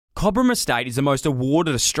Cobram Estate is the most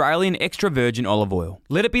awarded Australian extra virgin olive oil.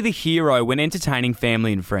 Let it be the hero when entertaining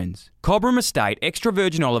family and friends. Cobram Estate extra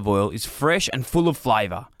virgin olive oil is fresh and full of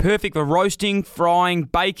flavour. Perfect for roasting, frying,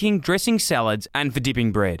 baking, dressing salads and for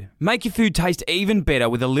dipping bread. Make your food taste even better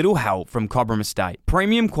with a little help from Cobram Estate.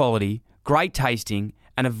 Premium quality, great tasting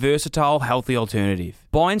and a versatile, healthy alternative.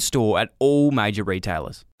 Buy and store at all major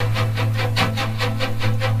retailers.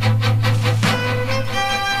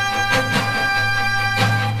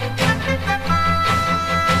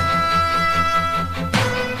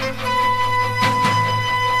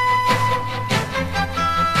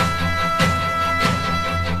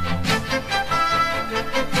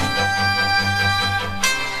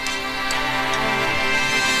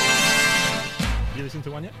 To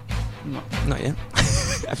one yet? Not yet.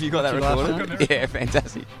 Have you got that recorded? Yeah,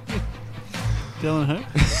 fantastic. Dylan who?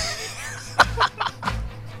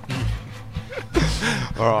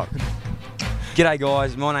 All right. G'day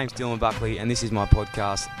guys, my name's Dylan Buckley and this is my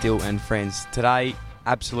podcast, Dill and Friends. Today,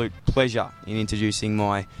 absolute pleasure in introducing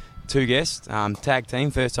my two guests, tag team.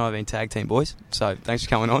 First time I've been tag team, boys. So thanks for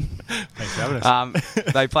coming on. Thanks for having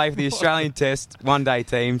us. They play for the Australian Test one-day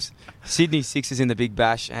teams, Sydney Sixers in the Big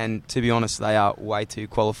Bash, and to be honest, they are way too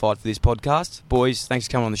qualified for this podcast. Boys, thanks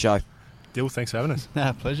for coming on the show. Dill, thanks for having us.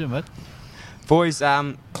 No, pleasure, mate. Boys,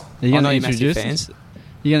 Are you going to introduce fans. us?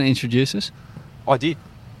 You going to introduce us? I did.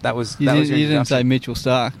 That was You your didn't say introduction. Mitchell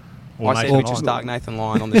Stark. Or I said Nathan Mitchell Lyon. Stark, Nathan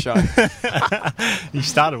Lyon on the show. You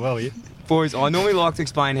started well, yeah. Boys, I normally like to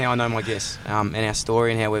explain how I know my guests and our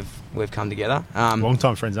story and how we've come together. Long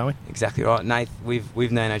time friends, aren't we? Exactly right, Nath.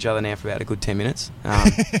 We've known each other now for about a good 10 minutes.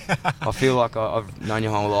 I feel like I've known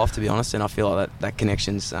your whole life, to be honest, and I feel like that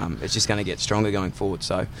connection's it's just going to get stronger going forward.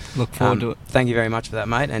 So Look forward to it. Thank you very much for that,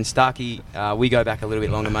 mate. And Starkey, we go back a little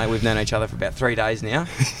bit longer, mate. We've known each other for about 3 days now,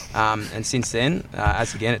 and since then,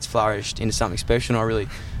 as again, it's flourished into something special. And I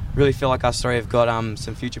really feel like us three have got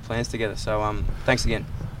some future plans together. So thanks again.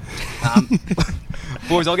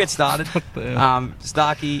 Boys, I'll get started.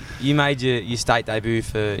 Starkey, you made your state debut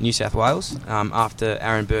for New South Wales after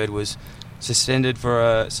Aaron Bird was suspended for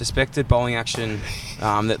a suspected bowling action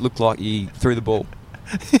that looked like he threw the ball.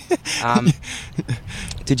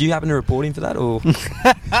 Did you happen to report him for that? Or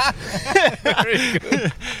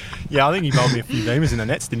Yeah, I think he bowled me a few beamers in the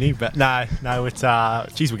nets, didn't he? But no, it's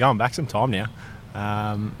geez, we're going back some time now.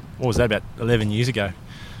 What was that, about 11 years ago?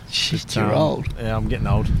 Shit, you're old. Yeah, I'm getting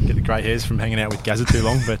old. Get the grey hairs from hanging out with Gazza too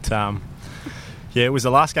long. But yeah, it was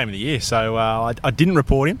the last game of the year, so I didn't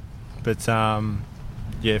report him. But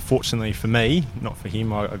yeah, fortunately for me, not for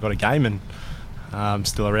him, I got a game and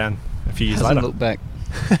still around a few years Hasn't later. looked back.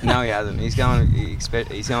 no, he hasn't. He's going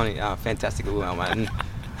fantastically well, mate. And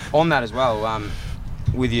on that as well,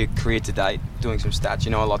 with your career to date, doing some stats,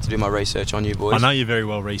 you know, I like to do my research on you boys. I know you're very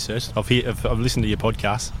well researched. I've listened to your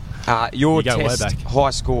podcast. Your You go way test back.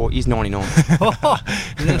 high score is 99.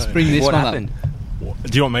 Let's bring this What one happened?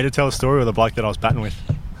 Do you want me to tell a story or the bloke that I was batting with?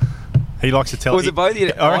 He likes to tell. Was it both of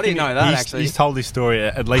you? I reckon didn't know that, he's, actually. He's told this story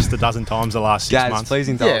at least a dozen times the last 6 Gaz, months. please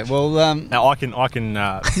indulge. Yeah, well, Now I can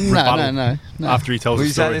rebuttal no. after he tells Well, the you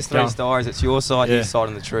say story. there's three stars. It's your side, Yeah. his side,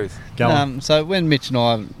 and the truth. Go on. So when Mitch and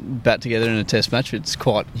I bat together in a test match, it's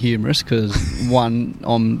quite humorous because one,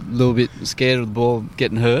 I'm a little bit scared of the ball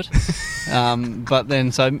getting hurt, but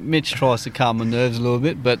then so Mitch tries to calm my nerves a little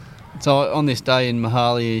bit. But so on this day in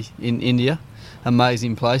Mohali in India,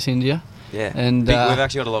 amazing place, India. Yeah, And, we've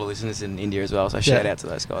actually got a lot of listeners in India as well, so shout out to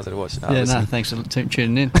those guys that are watching. Yeah, no, thanks for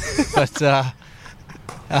tuning in. But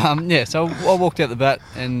yeah, so I walked out the bat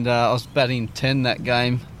and I was batting 10 that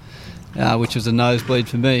game, which was a nosebleed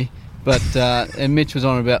for me. But and Mitch was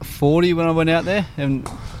on about 40 when I went out there, and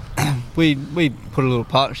we put a little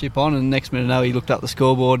partnership on. And the next minute, I know he looked up the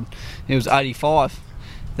scoreboard, it was 85.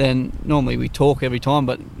 Then normally we talk every time,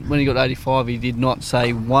 but when he got 85, he did not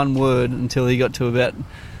say one word until he got to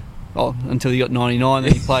until he got 99.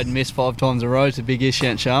 Then he played and missed 5 times in a row to Big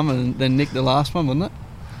Ishant Sharma and then nicked the last one, wasn't it?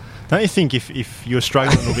 Don't you think if you're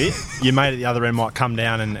struggling a little bit, your mate at the other end might come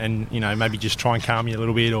down and you know, maybe just try and calm you a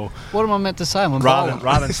little bit, or What am I meant to say? I'm a rather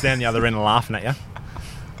bowler. than stand the other end and laughing at you?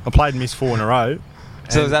 I played and missed 4 in a row.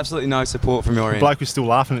 So and there's absolutely no support from your the end. bloke was still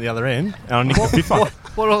laughing at the other end, and I nicked the fifth one.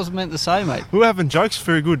 What I was meant to say, mate? We were having jokes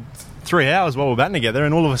for a good 3 hours while we were batting together,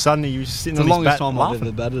 and all of a sudden he was sitting It's the on his longest bat time I've laughing.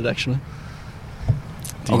 ever batted, actually.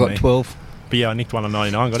 Dear I got me. 12. But yeah, I nicked one on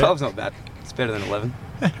 99. Got 12's not bad. It's better than 11.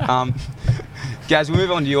 Gaz, we'll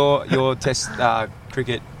move on to your test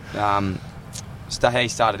cricket. How you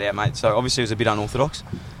started out, mate. So obviously it was a bit unorthodox.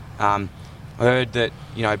 I I heard that,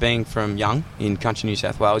 being from Young in country New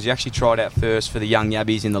South Wales, you actually tried out first for the Young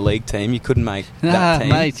Yabbies in the league team. You couldn't make that team.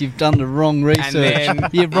 Mate, you've done the wrong research. And then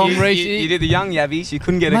You've wrong research. You did the Young Yabbies. You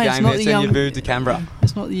couldn't get a game there, so you moved to Canberra.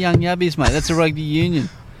 That's not the Young Yabbies, mate. That's a rugby union.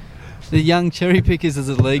 The Young Cherry Pickers is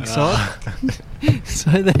a league side.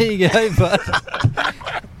 So there you go, but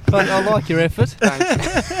I like your effort.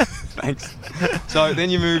 Thanks. So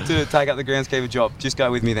then you moved to take up the groundskeeper job. Just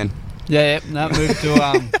go with me then. Moved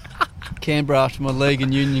to Canberra after my league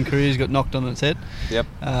and union careers got knocked on its head. Yep.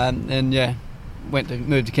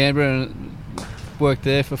 Moved to Canberra and worked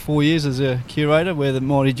there for 4 years as a curator, where the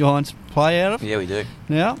Mighty Giants play out of. Yeah, we do.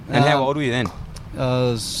 Now. And how old were you then? I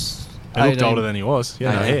was. He looked older than he was.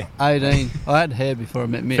 Yeah, no hair. 18. I had hair before I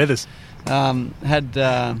met Mitch. Feathers. 18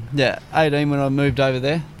 when I moved over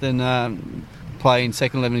there. Then playing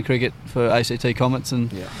second 11 cricket for ACT Comets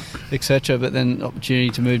and etc. But then opportunity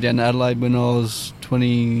to move down to Adelaide when I was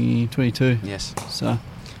 22. Yes. So.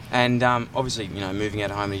 And obviously, moving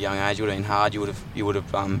out of home at a young age would have been hard. You would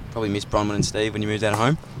have probably missed Bronwyn and Steve when you moved out of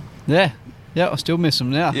home. Yeah, I still miss them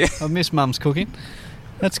now. Yeah. I miss Mum's cooking.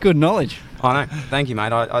 That's good knowledge. I know. Thank you,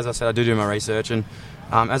 mate. As I said, I do my research, and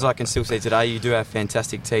as I can still see today, you do have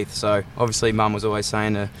fantastic teeth. So obviously, Mum was always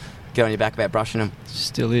saying to get on your back about brushing them. She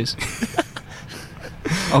still is.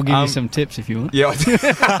 I'll give you some tips if you want. Yeah.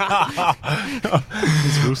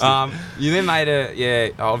 You then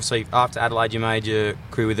made obviously after Adelaide, you made your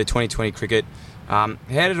career with the 2020 cricket. How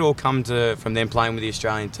did it all come from them playing with the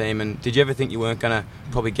Australian team, and did you ever think you weren't going to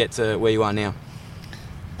probably get to where you are now?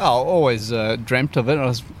 I always dreamt of it.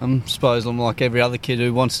 I suppose I'm like every other kid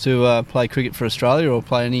who wants to play cricket for Australia or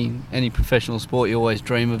play any professional sport. You always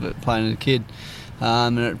dream of it playing as a kid.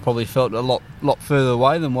 And it probably felt a lot further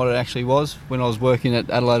away than what it actually was when I was working at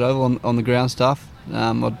Adelaide Oval on the ground stuff.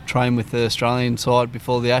 I'd train with the Australian side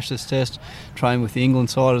before the Ashes test, train with the England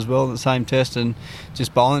side as well at the same test, and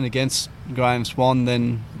just bowling against Graham Swan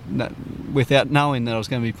then without knowing that I was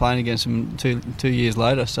going to be playing against him 2 years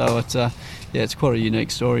later. So it's quite a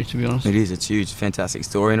unique story, to be honest. It is. It's huge, fantastic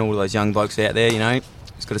story, and all those young blokes out there,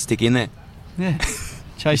 just got to stick in there. Yeah,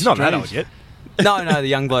 chase. He's not that old yet. No, the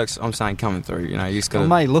young blokes, I'm saying, coming through, you just got to... I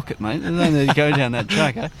may look it, mate. There's no need to go down that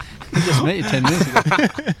track, eh? You just met you 10 minutes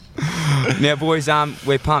ago. Now, boys,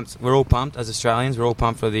 we're pumped. We're all pumped as Australians. We're all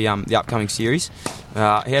pumped for the upcoming series.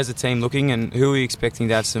 How's the team looking, and who are you expecting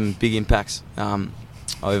to have some big impacts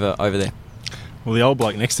over there? Well, the old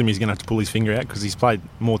bloke next to me is going to have to pull his finger out because he's played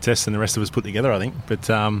more tests than the rest of us put together, I think. But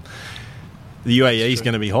the UAE is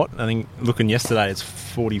going to be hot. I think looking yesterday, it's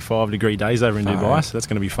 45-degree days over in Dubai, so that's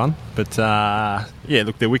going to be fun. But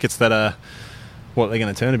look, they're wickets that are they're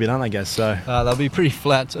going to turn a bit, aren't they, Gaz? So they'll be pretty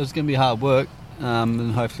flat, so it's going to be hard work.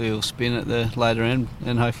 And hopefully he'll spin at the later end,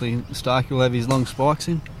 and hopefully Starkey will have his long spikes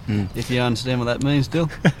in. If you understand what that means,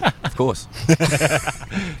 Dill. Of course.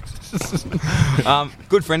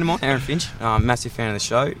 Good friend of mine, Aaron Finch, massive fan of the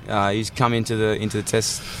show. He's come into the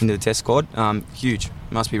test squad. Huge,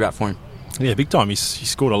 must be wrapped for him. Yeah, big time. He's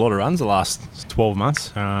scored a lot of runs the last 12 months.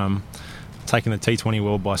 Taking the T20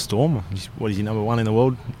 world by storm. What is he, number one in the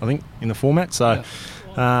world, I think, in the format. So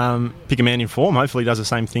pick a man in form. Hopefully he does the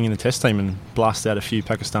same thing in the test team and blasts out a few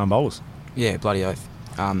Pakistan bowlers. Yeah, bloody oath.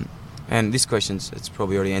 And this question's it's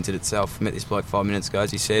probably already answered itself. Met this bloke 5 minutes ago,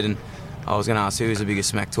 as he said, and I was going to ask who is the biggest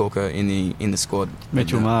smack talker in the squad.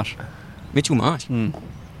 Mitchell Marsh. Mitchell Marsh?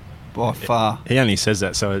 By far. He only says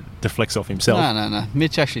that so it deflects off himself. No.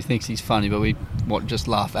 Mitch actually thinks he's funny, but we just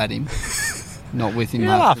laugh at him. Not with him.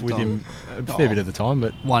 Yeah, I laugh with him a fair bit of the time,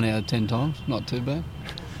 but 1 out of 10 times, not too bad.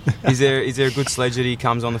 Is there a good sledge that he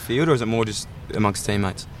comes on the field, or is it more just amongst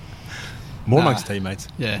teammates? More amongst teammates.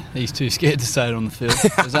 Yeah, he's too scared to say it on the field.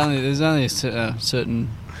 there's only certain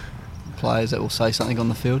players that will say something on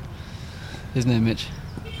the field, isn't there, Mitch?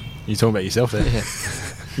 You're talking about yourself there. Yeah.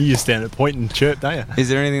 You just stand at point and chirp, don't you? Is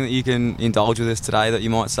there anything that you can indulge with us today that you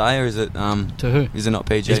might say, or is it to who? Is it not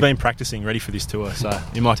PG? He's been practicing, ready for this tour, so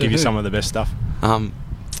he might give you some of the best stuff.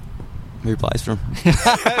 Who plays for him?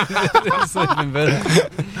 It's even better.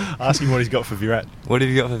 Ask him what he's got for Virat. What have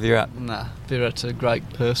you got for Virat? Nah, Virat's a great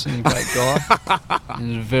person, a great guy,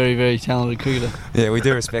 and a very, very talented cricketer. Yeah, we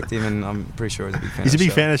do respect him, and I'm pretty sure he's a big fan. He's a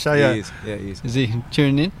big fan of the show, yeah. He is. Yeah, he is. Is he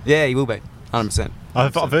tuning in? Yeah, he will be. 100%.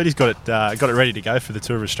 I've heard he's got it ready to go for the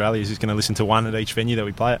tour of Australia. He's just going to listen to one at each venue that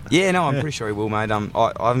we play at. Yeah, no, I'm pretty sure he will, mate. I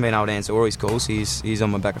haven't been able to answer all his calls. He's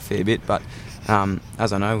on my back a fair bit, but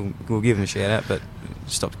as I know, we'll give him a shout out. But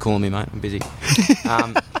stop calling me, mate. I'm busy.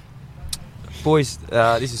 Boys,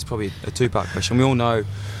 this is probably a two-part question. We all know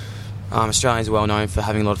Australians are well known for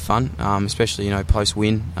having a lot of fun, especially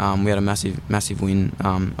post-win. We had a massive win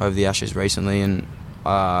over the Ashes recently, and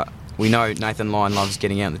we know Nathan Lyon loves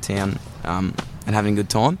getting out in the town and having a good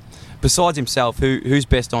time. Besides himself, who's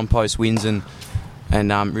best on post wins and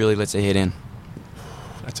really lets their head in?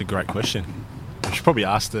 That's a great question. I should probably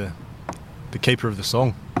ask the keeper of the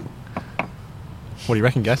song. What do you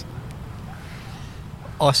reckon, Gaz?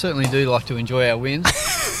 I certainly do like to enjoy our wins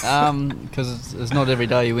because it's not every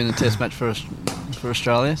day you win a test match for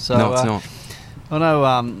Australia. So, no, it's not. I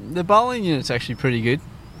know the bowling unit's actually pretty good.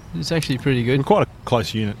 It's actually pretty good. We're quite a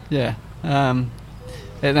close unit. Yeah. And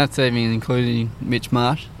that's even including Mitch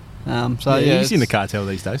Marsh. He's in the cartel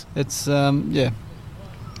these days. It's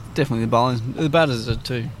definitely the bowling. The batters are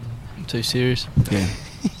too serious. Yeah.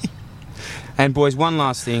 And boys, one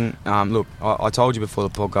last thing. Look, I told you before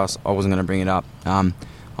the podcast I wasn't going to bring it up.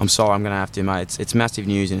 I'm sorry, I'm going to have to, mate. It's massive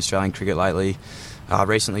news in Australian cricket lately.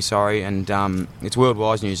 Recently, sorry, and it's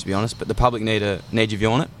worldwide news to be honest. But the public need your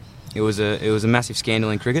view on it. It was a massive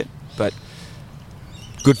scandal in cricket. But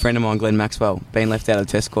good friend of mine, Glenn Maxwell, being left out of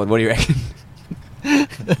the Test squad. What do you reckon?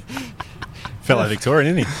 Fellow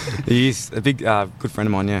Victorian, isn't he? He is a big good friend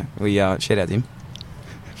of mine. Yeah, we shout out to him.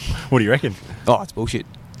 What do you reckon? Oh, it's bullshit.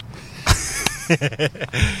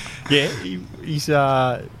 Yeah, he's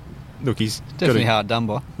look, he's Definitely got a hard done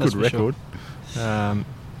by. That's good for sure. record.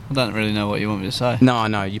 I don't really know what you want me to say.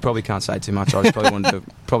 No, you probably can't say too much. I just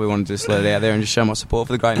probably wanted to just let it out there and just show my support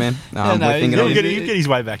for the great man. Yeah, no, we're thinking He'll of- get his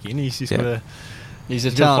way back in. He's just got to He's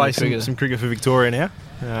a play talented cricketer. some cricket for Victoria now.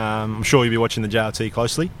 I'm sure you'll be watching the JLT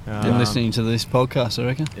closely. Been listening to this podcast, I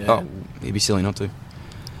reckon. Yeah. Oh, it'd be silly not to.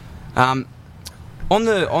 On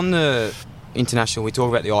the international, we talk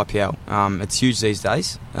about the IPL. It's huge these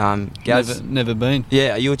days. Gaz, Never been.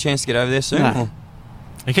 yeah, are you a chance to get over there soon? Nah. Or-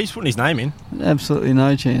 He keeps putting his name in. Absolutely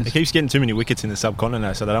no chance. He keeps getting too many wickets in the subcontinent,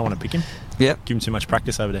 though, so they don't want to pick him. Yep. Give him too much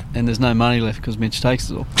practice over there. And there's no money left because Mitch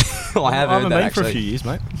takes it all. I have heard haven't that been actually. for a few years,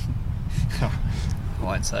 mate. I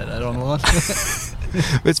won't say that online.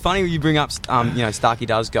 But it's funny when you bring up, Starkey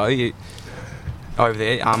does go over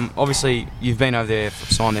there. Obviously, you've been over there,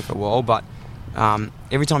 signed there for a while, but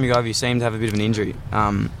every time you go over, you seem to have a bit of an injury.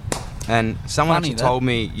 And someone Funny actually that. told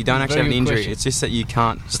me you don't actually Very have an good injury. question. It's just that you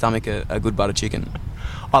can't stomach a good butter chicken.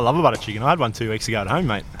 I love a butter chicken. I had one 2 weeks ago at home,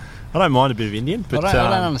 mate. I don't mind a bit of Indian, but I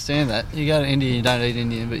don't understand that. You go to India, you don't eat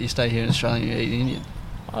Indian, but you stay here in Australia, you eat Indian.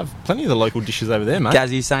 I have plenty of the local dishes over there, mate.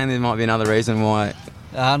 Gaz, you saying there might be another reason why?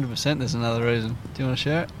 100% there's another reason. Do you want to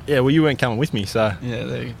share it? Yeah, well, you weren't coming with me, so Yeah,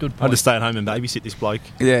 there you go. Good I point. had to stay at home and babysit this bloke.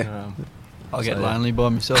 Yeah. I'll get so, yeah. lonely by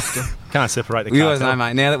myself still. Can't separate the We always know, cartel.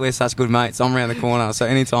 mate, now that we're such good mates, I'm around the corner, so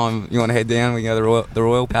anytime you want to head down, we can go to the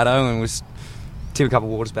Royal Paddo and we'll just tip a couple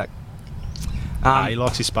of waters back. He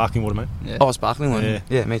likes his sparkling water, mate. Yeah. Oh, sparkling one? Yeah.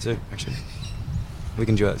 Yeah, me too, actually. We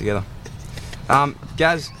can do that together.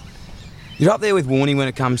 Gaz, you're up there with Warney when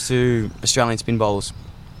it comes to Australian spin bowlers,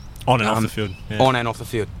 On and off the field. Yeah. on and off the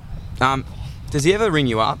field. Does he ever ring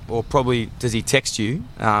you up, or probably does he text you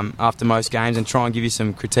after most games and try and give you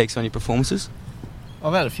some critiques on your performances?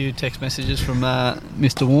 I've had a few text messages from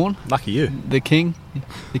Mr. Warne, Lucky you. the king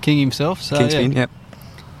himself. So Kingspin, yep.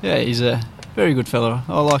 yeah, he's a very good fella.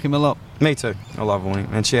 I like him a lot. Me too. I love Warney.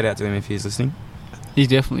 And shout out to him if he's listening. He's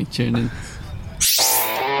definitely tuned in.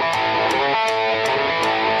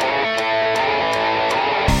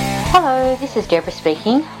 Hello, this is Deborah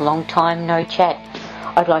speaking. Long time no chat.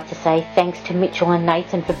 I'd like to say thanks to Mitchell and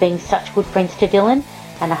Nathan for being such good friends to Dylan,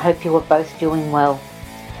 and I hope you are both doing well.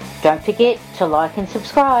 Don't forget to like and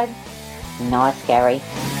subscribe. Nice, Gary.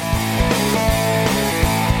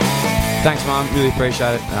 Thanks, Mum. Really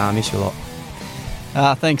appreciate it. Miss you a lot.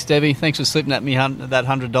 Thanks, Debbie. Thanks for slipping that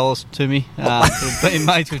 $100 to me for being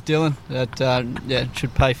mates with Dylan. That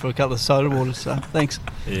should pay for a couple of soda waters. So thanks.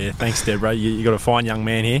 Yeah, thanks, Deborah. You got a fine young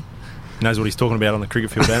man here. He knows what he's talking about on the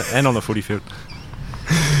cricket field and on the footy field.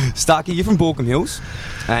 Starkey, you're from Baulkham Hills,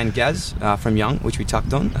 and Gaz from Young, which we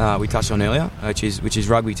touched on earlier, which is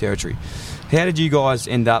rugby territory. How did you guys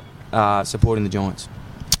end up supporting the Giants?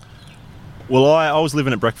 Well, I was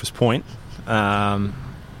living at Breakfast Point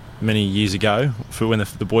many years ago for when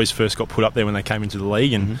the boys first got put up there when they came into the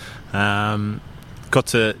league, and got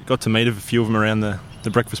to meet a few of them around the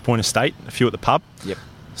Breakfast Point estate, a few at the pub. Yep.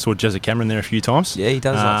 Saw Jezza Cameron there a few times. Yeah, he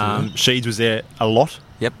does like to. Sheeds was there a lot.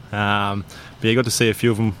 Yep. But yeah, got to see a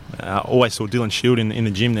few of them. Always saw Dylan Shield in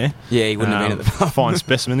the gym there. Yeah, he wouldn't have been at the pub. Fine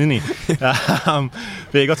specimen, isn't he?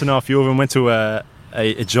 But yeah, got to know a few of them. Went to a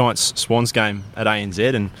Giants Swans game at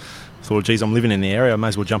ANZ and thought, geez, I'm living in the area. I may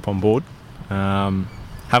as well jump on board.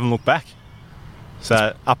 Haven't looked back.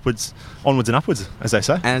 So onwards and upwards, as they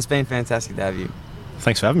say. And it's been fantastic to have you.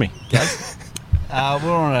 Thanks for having me. Gaz?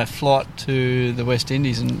 We're on a flight to the West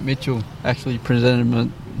Indies, and Mitchell actually presented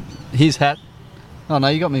him his hat Oh no,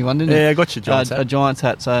 you got me one, didn't you? Yeah, I got your Giants A hat. Giants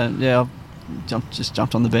hat. So yeah, I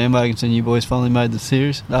jumped on the bandwagon. So you boys finally made the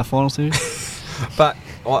series, final series. But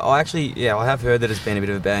I actually, I have heard that it's been a bit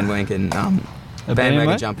of a bandwagon,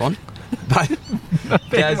 bandwagon jump on. But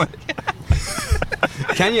Gaz,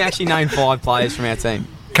 can you actually name 5 players from our team?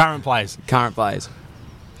 Current players. Current players.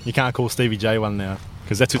 You can't call Stevie J one now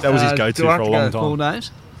because that was his go-to do I for have a to long go full time.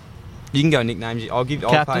 names? You can go nicknames. I'll pay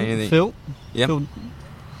Captain anything. Phil. Yep. Phil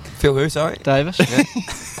Phil who? Sorry. Davis.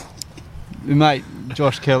 My mate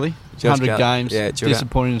Josh Kelly. Josh 100 Kelly. games. Yeah,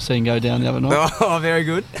 Disappointing to see him go down the other night. Oh, very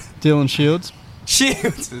good. Dylan Shields.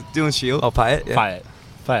 Shields. Dylan Shield. I'll pay it. Yeah.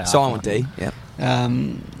 Pay it. Silent D. Yep.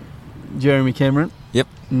 Jeremy Cameron. Yep.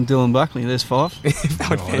 And Dylan Buckley. There's 5.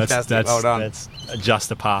 Fantastic. Well done. That's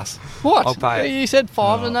just a pass. What? I'll pay it. You said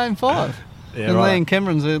 5 and name 5. Yeah, and right. Leon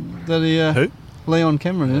Cameron's Who? Leon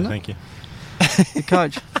Cameron, isn't it? Thank you. The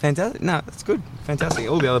coach. Fantastic. No, that's good. Fantastic.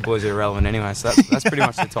 All the other boys are irrelevant anyway, so that's pretty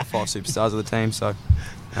much the top 5 superstars of the team. So,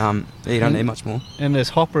 you don't need much more. And there's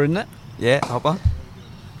Hopper, isn't it? Yeah, Hopper.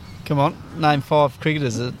 Come on, name 5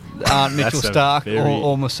 cricketers that aren't Mitchell That's a Stark very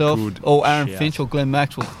or myself good or Aaron shout. Finch or Glenn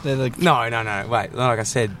Maxwell. They're the No. Wait, like I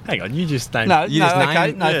said, Hang on, you just named. no, You no, just okay,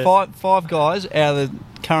 named- no, yeah. five guys out of the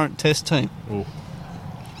current Test team. Oh.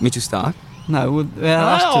 Mitchell Stark. No, out of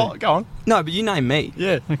us Oh, go on. No, but you name me.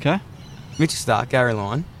 Yeah. two. Okay, Mitchell Stark, Gary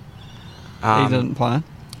Lyon. he didn't play.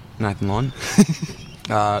 Nathan Lyon.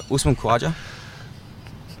 Usman Khawaja.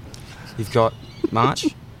 You've got March.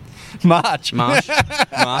 March.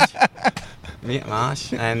 Yeah,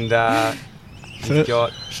 Marsh. And you've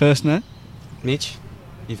got First name. Mitch.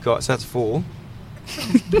 You've got, so that's 4.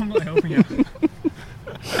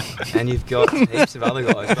 And you've got heaps of other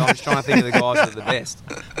guys. But I'm just trying to think of the guys that are the best.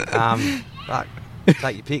 Fuck.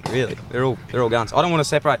 Take your pick, really. They're all guns. I don't want to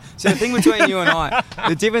separate. See, the thing between you and I,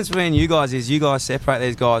 the difference between you guys is you guys separate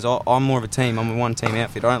these guys. I'm more of a team. I'm a one-team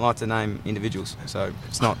outfit. I don't like to name individuals, so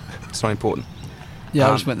it's not important. Yeah,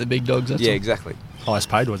 I just meant the big dogs. That's Yeah, all. exactly. Highest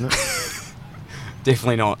paid, wasn't it?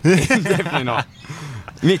 Definitely not. Definitely not.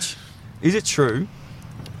 Mitch, is it true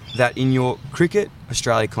that in your Cricket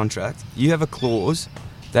Australia contract, you have a clause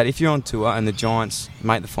that if you're on tour and the Giants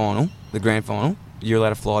make the final, the grand final, you're allowed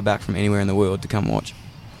to fly back from anywhere in the world to come watch?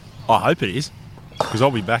 I hope it is, because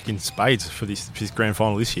I'll be back in spades for this grand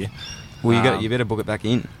final this year. Well, you better book it back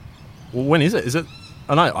in. Well, when is it? Is it?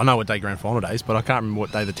 I know what day grand final day is, but I can't remember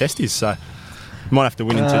what day the test is. So, you might have to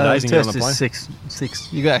win in 2 days and get on the plane. Test is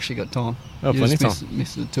 6. You actually got time. Oh, you plenty just of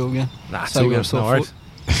missed the tour again. Nah, So so we got a no sore worries.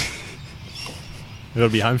 We've got to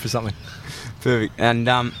be home for something. Perfect. And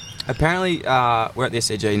apparently, we're at the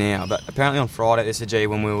SCG now, but apparently on Friday at the SCG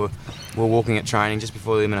when we were walking at training just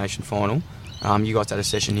before the elimination final, you guys had a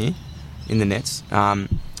session here in the nets. And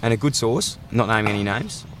a good source, not naming any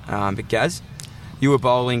names, but Gaz, you were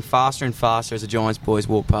bowling faster and faster as the Giants boys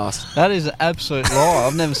walked past. That is an absolute lie.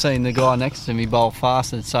 I've never seen the guy next to me bowl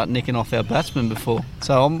fast and start nicking off our batsmen before.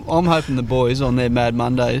 So I'm hoping the boys on their Mad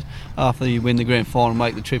Mondays, after you win the grand final,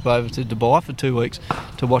 make the trip over to Dubai for 2 weeks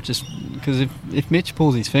to watch us. Because if Mitch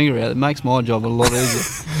pulls his finger out, it makes my job a lot easier.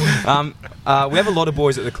 We have a lot of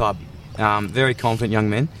boys at the club, very confident young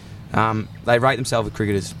men. They rate themselves as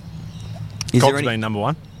cricketers. Is there Cobb's any- been number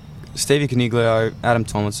 1. Stevie Caniglio, Adam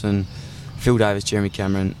Tomlinson, Phil Davis, Jeremy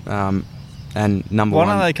Cameron, and number Why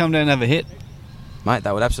one. don't they come down and have a hit? Mate,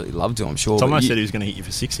 they would absolutely love to, I'm sure. Tomo but said he was going to hit you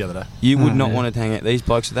for 6 the other day. you would Oh, not yeah. want to hang out. These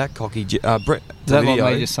blokes are that cocky. Brett Is that like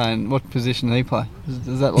Delidio, me just saying, what position did he play?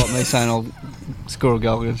 Is that like me saying I'll score a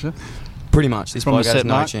goal against you? pretty much. This From bloke a has set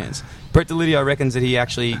no mark? chance. Brett Delidio reckons that he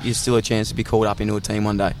actually is still a chance to be called up into a team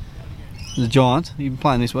one day The Giants, you've been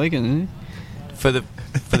playing this weekend, isn't for the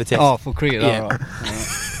test. Oh, for cricket, Yeah. all right.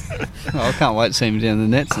 Oh, I can't wait to see him down the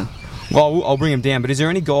nets then. Well, I'll bring him down. But is there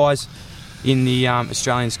any guys in the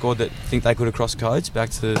Australian squad that think they could have crossed codes back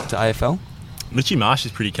to AFL? Richie Marsh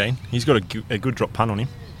is pretty keen. He's got a good drop punt on him.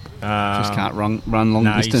 Just can't run long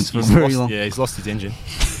no, distance for he's very lost, long. Yeah, he's lost his engine.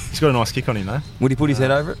 He's got a nice kick on him though. Would he put his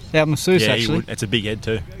head over it? Yeah, masseuse Yeah, he actually. would. It's a big head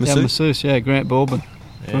too. Yeah, Masseuse? masseuse, yeah, Grant Baldwin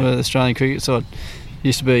from Yeah. the Australian cricket side.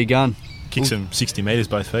 Used to be a gun. Kicks him 60 metres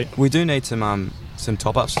both feet. We do need some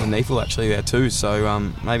top ups to the NEFL actually there too.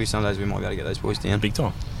 So maybe some days we might be able to get those boys down. Big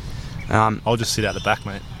time. Um, I'll just sit out the back,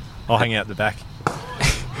 mate. I'll hang out the back.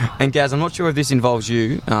 And Gaz, I'm not sure if this involves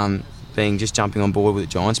you being just jumping on board with the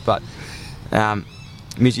Giants, but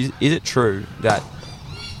Mitch, is it true that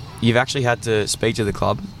you've actually had to speak to the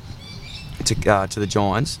club, to the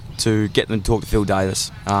Giants, to get them to talk to Phil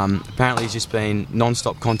Davis? Apparently he's just been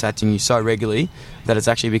non-stop contacting you so regularly that it's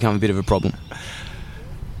actually become a bit of a problem.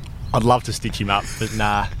 I'd love to stitch him up, but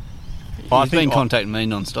nah. He's been contacting me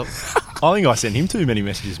non-stop. I think I sent him too many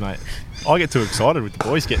messages, mate. I get too excited with the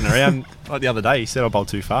boys getting around. Like the other day, he said I bowled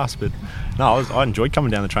too fast, but no, I enjoyed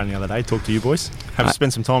coming down the training the other day, talk to you boys, have to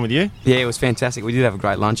spend some time with you. Yeah, it was fantastic. We did have a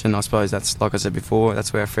great lunch, and I suppose that's, like I said before,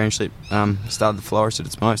 that's where our friendship started to flourish at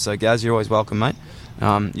its most. So, Gaz, you're always welcome, mate.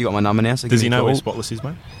 You got my number now, so Does give he me a know where call. Spotless is,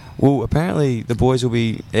 mate? Well, apparently the boys will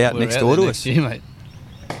be out We're next out door there to next us. year, mate.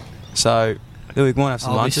 So we might have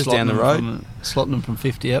some I'll be lunches down the road. Slotting them from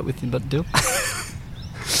 50 out with him, but deal.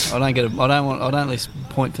 I don't at least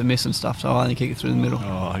point for miss and stuff, so I only kick it through the middle.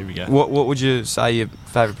 Oh, here we go. What would you say your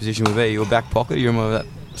favourite position would be? Your back pocket, or you're more of that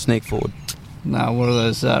sneak forward? No, what are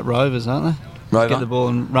those rovers, aren't they? Rover? Get the ball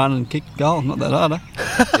and run and kick goal. Not that hard, eh?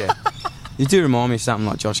 Yeah. You do remind me of something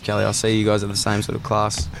like Josh Kelly. I see you guys are the same sort of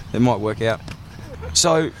class. It might work out.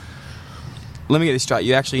 So, let me get this straight.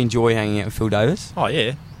 You actually enjoy hanging out with Phil Davis? Oh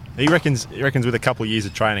yeah, he reckons with a couple of years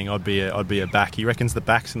of training, I'd be a back. He reckons the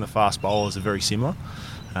backs and the fast bowlers are very similar.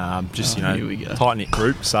 Here we go. Tight knit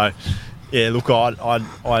group. So yeah, look, I'd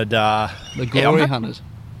The glory hunters.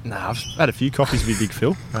 Nah, I've had a few coffees with Big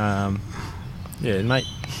Phil. Yeah, mate,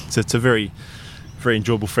 it's a very very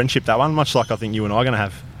enjoyable friendship, that one. Much like I think you and I are going to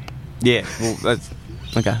have. Yeah. Well, that's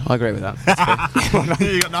okay. I agree with that. That's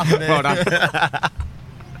fair. You got nothing there. Well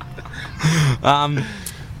done.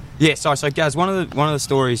 Yeah, sorry. So, Gaz, one of the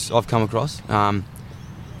stories I've come across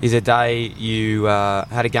is a day you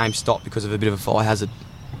had a game stopped because of a bit of a fire hazard.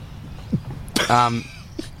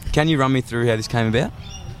 Can you run me through how this came about?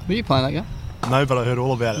 Were you playing that game? No, but I heard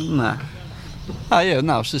all about it. No. Oh yeah,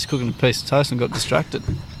 no. I was just cooking a piece of toast and got distracted,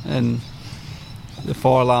 and the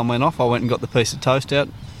fire alarm went off. I went and got the piece of toast out.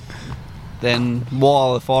 Then,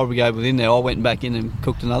 while the fire brigade was in there, I went back in and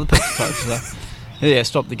cooked another piece of toast. So, yeah,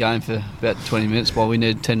 stopped the game for about 20 minutes while we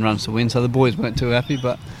needed 10 runs to win. So the boys weren't too happy,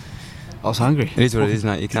 but I was hungry. It is what it is,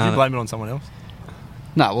 mate. You Did you can't. blame it on someone else?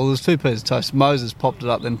 No, well, there was two pieces of toast. Moses popped it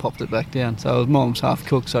up, then popped it back down. So it was mom's half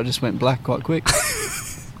cooked, so I just went black quite quick.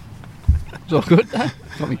 It's all good.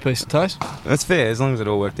 Got me a piece of toast. That's fair, as long as it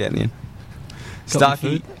all worked out in the end. Got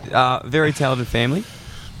me Starkey, very talented family.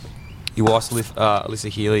 Your wife, Alyssa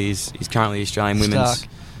Healy, is currently Australian women's...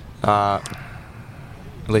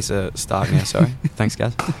 Alyssa Stark now, sorry. Thanks,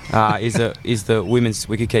 guys. Is the women's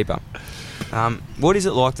wicketkeeper. What is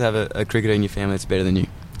it like to have a cricketer in your family that's better than you?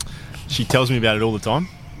 She tells me about it all the time.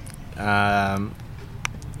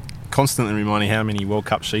 Constantly reminding how many World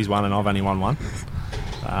Cups she's won, and I've only won one.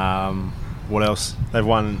 What else? They've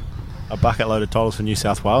won a bucket load of titles for New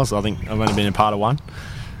South Wales. I think I've only been a part of one.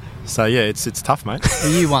 So yeah, it's tough, mate.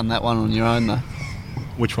 Well, you won that one on your own, though.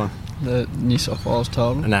 Which one? The New South Wales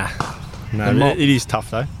title. Nah. No, And it is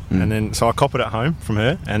tough though. Mm. And then so I cop it at home from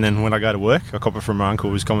her, and then when I go to work, I cop it from my uncle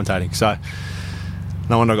who's commentating. So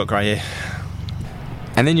no wonder I got grey hair.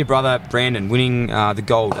 And then your brother Brandon winning the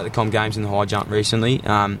gold at the Com Games in the high jump recently.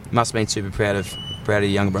 Must have been super proud of your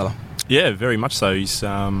younger brother. Yeah, very much so. He's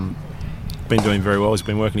been doing very well. He's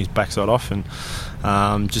been working his backside off, and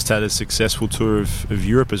just had a successful tour of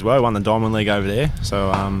Europe as well. Won the Diamond League over there, so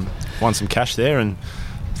won some cash there, and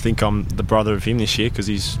I think I'm the brother of him this year because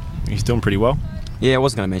he's doing pretty well. Yeah, I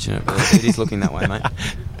was going to mention it, but it is looking that way, mate.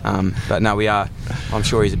 But no, we are. I'm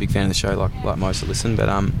sure he's a big fan of the show, like most that listen. But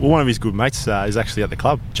well, one of his good mates is actually at the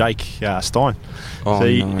club, Jake Stein. oh, So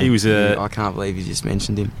no. he was a. I can't believe you just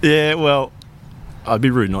mentioned him. Yeah, well, I'd be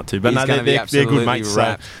rude not to, but He's no, gonna be they're good absolutely mates.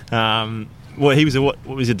 wrapped. So, well, he was a what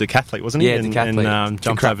was it, decathlete, wasn't he? Yeah, and, decathlete. And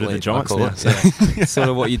jumped over to the Decathlete, I Giants call now. it. So, Yeah. Sort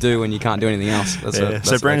of what you do when you can't do anything else. That's yeah. what,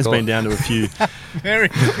 So that's Brandon's what they been down to a few. Very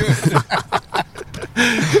good.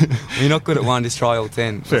 You're not good at one, just try all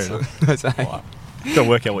 10. Fair That's Got to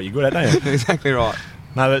work out what you're good at, don't you? exactly right.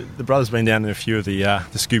 No, the brother's been down to a few of the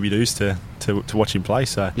Scooby Doos to watch him play.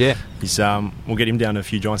 So Yeah, he's we'll get him down to a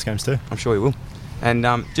few Giants games too. I'm sure he will. And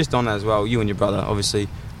just on that as well, you and your brother obviously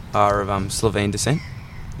are of Slovene descent.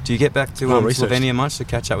 Do you get back to Well researched. Slovenia much to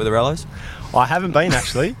catch up with the Rellos? I haven't been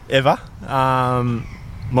actually ever.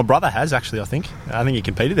 My brother has actually. I think he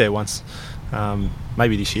competed there once,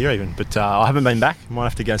 maybe this year even. But I haven't been back. Might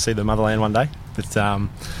have to go see the motherland one day. But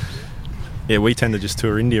yeah, we tend to just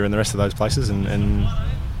tour India and the rest of those places, and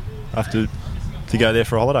have to go there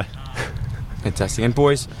for a holiday. Fantastic. And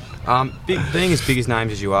boys, being as big as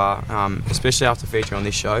names as you are, especially after featuring on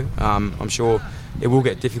this show, I'm sure it will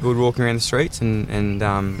get difficult walking around the streets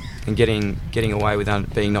and getting away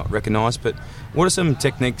without being not recognised. But what are some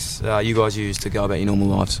techniques you guys use to go about your normal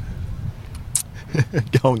lives?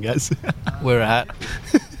 Go on, guys. Wear a hat.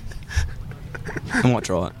 I might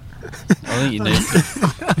try it. I think you need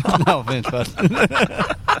to. No offence, but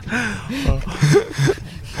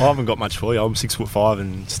I haven't got much for you. I'm 6'5"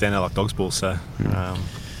 and stand out like dog's balls, so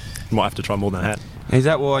might have to try more than a hat. Is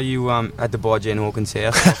that why you had to buy Jen Hawkins'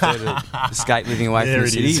 house to escape living away There from the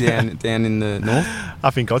it city is. down in the north?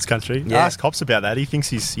 Up in God's country. Yeah. Ask Hops about that. He thinks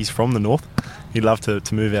he's from the north. He'd love to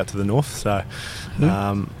move out to the north. So,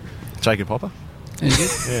 Jacob Hopper.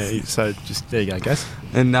 Is it? Yeah. So just there you go, Gaz.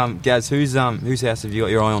 And Gaz, whose house have you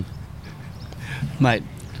got your eye on? Mate,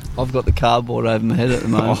 I've got the cardboard over my head at the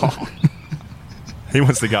moment. He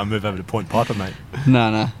wants to go and move over to Point Piper, mate. No,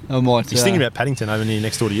 I might. He's thinking about Paddington over near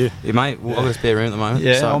next door to you. Yeah, mate, well, I've got a spare room at the moment.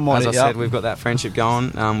 Yeah, so, I might as I hit you said, up. we've got that friendship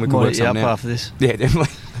going. We I could might work hit you up something out. after this. Yeah,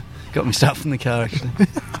 definitely. Got me stuff in the car actually.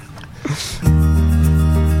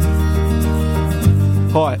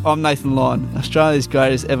 Hi, I'm Nathan Lyon, Australia's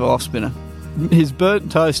greatest ever off spinner. Is burnt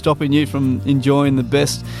toast stopping you from enjoying the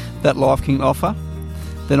best that life can offer?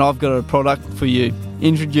 Then I've got a product for you.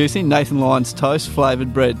 Introducing Nathan Lyon's toast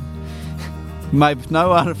flavoured bread. Made with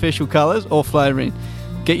no artificial colours or flavouring.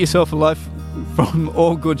 Get yourself a loaf from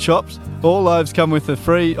all good shops. All loaves come with a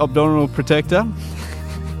free abdominal protector.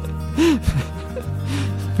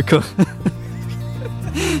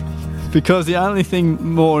 Because the only thing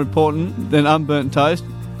more important than unburnt toast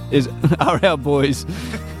are our boys.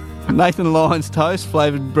 Nathan Lyon's toast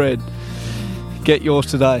flavoured bread. Get yours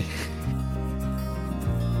today.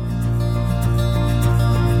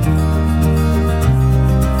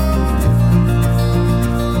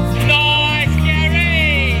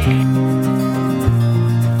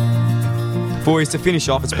 Boys, to finish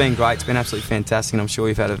off, it's been great. It's been absolutely fantastic, and I'm sure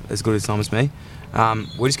you've had as good a time as me.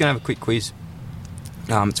 We're just going to have a quick quiz.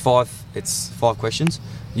 It's five questions.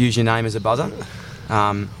 Use your name as a buzzer,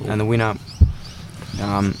 and the winner,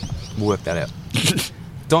 we'll work that out.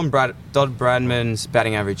 Don Bradman's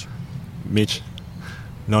batting average. Mitch,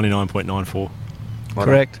 99.94. Well done.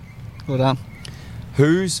 Correct. Well done.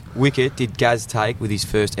 Whose wicket did Gaz take with his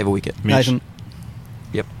first ever wicket? Mitch. Nathan.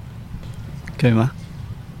 Yep. Kumar.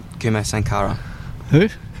 Kumar Sankara. Who?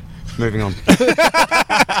 Moving on.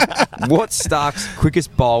 What's Stark's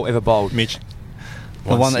quickest bowl ever bowled? Mitch.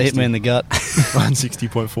 The one that hit me in the gut.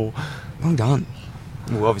 160.4. Well done.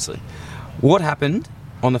 Well, obviously. What happened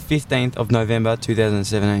on the 15th of November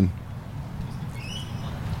 2017?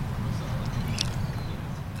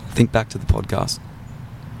 Think back to the podcast.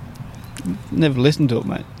 Never listened to it,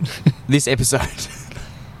 mate. This episode.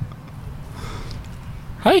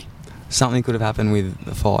 Hey. Something could have happened with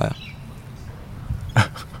the fire.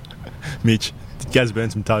 Mitch, did Gaz burn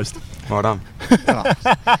some toast? Right on.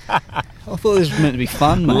 I thought this was meant to be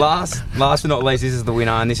fun, mate. Last but not least, this is the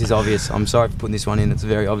winner, and this is obvious. I'm sorry for putting this one in, it's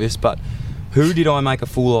very obvious, but who did I make a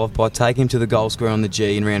fool of by taking him to the goal square on the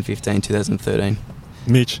G in round 15, 2013?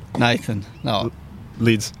 Mitch, Nathan. No.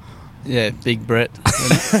 Lids. Yeah, Big Brett.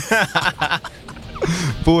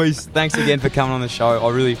 Boys, thanks again for coming on the show.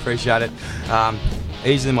 I really appreciate it.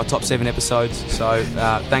 Easily my top 7 episodes, so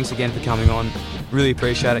thanks again for coming on. Really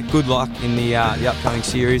appreciate it. Good luck in the upcoming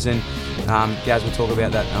series, and Gaz will talk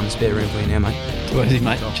about that spare room for you now, mate. Too easy,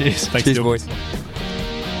 mate. Cheers. Thanks, Cheers, Gil. boys.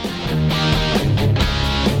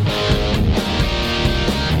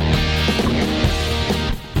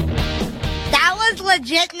 That was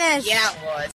legitness. Yeah, it was.